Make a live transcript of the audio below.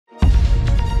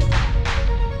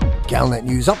Galnet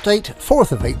News Update,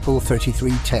 4th of April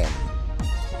 3310.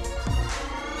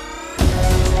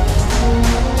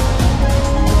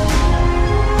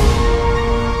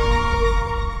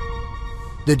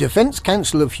 The Defence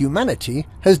Council of Humanity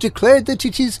has declared that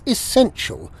it is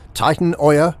essential Titan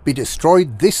Oya be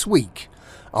destroyed this week,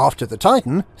 after the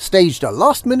Titan staged a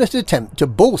last-minute attempt to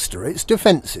bolster its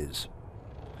defences.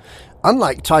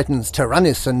 Unlike Titans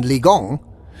Tyrannus and Ligong,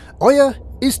 Oya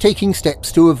is taking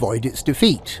steps to avoid its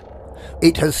defeat.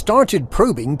 It has started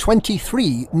probing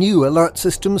 23 new alert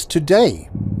systems today.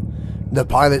 The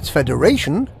Pilots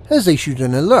Federation has issued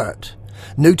an alert,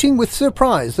 noting with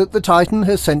surprise that the Titan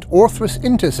has sent Orthrus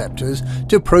interceptors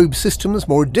to probe systems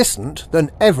more distant than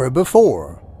ever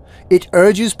before. It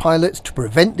urges pilots to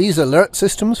prevent these alert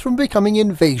systems from becoming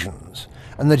invasions,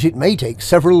 and that it may take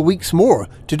several weeks more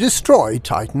to destroy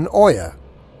Titan Oya.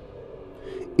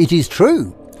 It is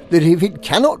true that if it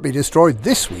cannot be destroyed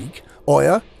this week,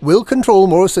 Oya will control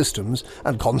more systems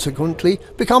and consequently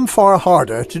become far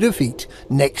harder to defeat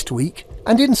next week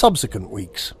and in subsequent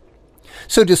weeks.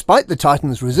 So despite the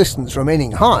Titan's resistance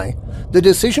remaining high, the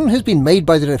decision has been made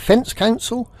by the Defence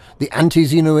Council, the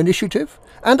Anti-Xeno Initiative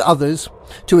and others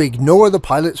to ignore the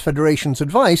Pilots Federation's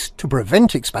advice to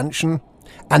prevent expansion,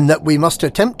 and that we must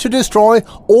attempt to destroy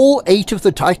all 8 of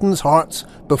the Titan's hearts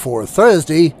before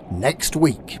Thursday next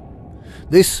week.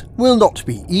 This will not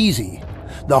be easy.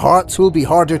 The hearts will be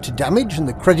harder to damage and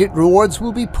the credit rewards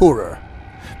will be poorer.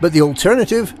 But the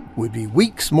alternative would be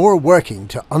weeks more working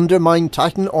to undermine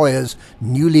Titan Oya's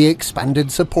newly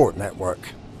expanded support network.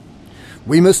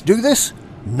 We must do this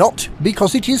not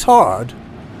because it is hard,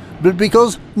 but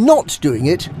because not doing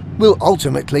it will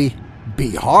ultimately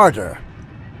be harder.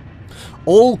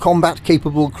 All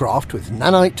combat-capable craft with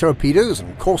nanite torpedoes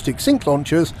and caustic sink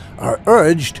launchers are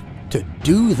urged to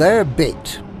do their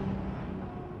bit.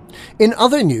 In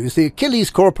other news, the Achilles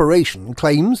Corporation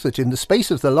claims that in the space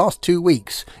of the last 2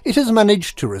 weeks it has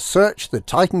managed to research the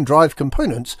Titan drive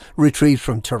components retrieved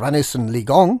from Tyrannus and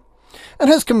Ligong, and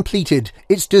has completed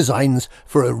its designs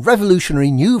for a revolutionary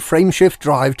new frameshift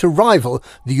drive to rival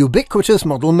the ubiquitous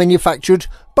model manufactured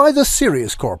by the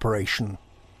Sirius Corporation.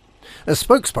 A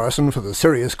spokesperson for the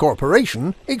Sirius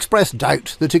Corporation expressed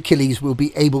doubt that Achilles will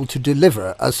be able to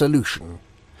deliver a solution.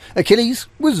 Achilles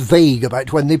was vague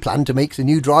about when they planned to make the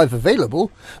new drive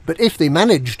available, but if they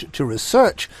managed to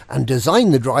research and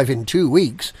design the drive in 2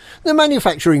 weeks, the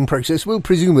manufacturing process will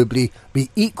presumably be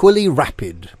equally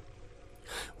rapid.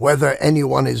 Whether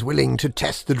anyone is willing to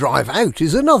test the drive out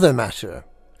is another matter.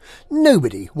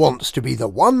 Nobody wants to be the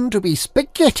one to be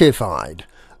spaghettified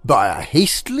by a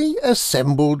hastily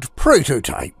assembled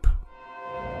prototype.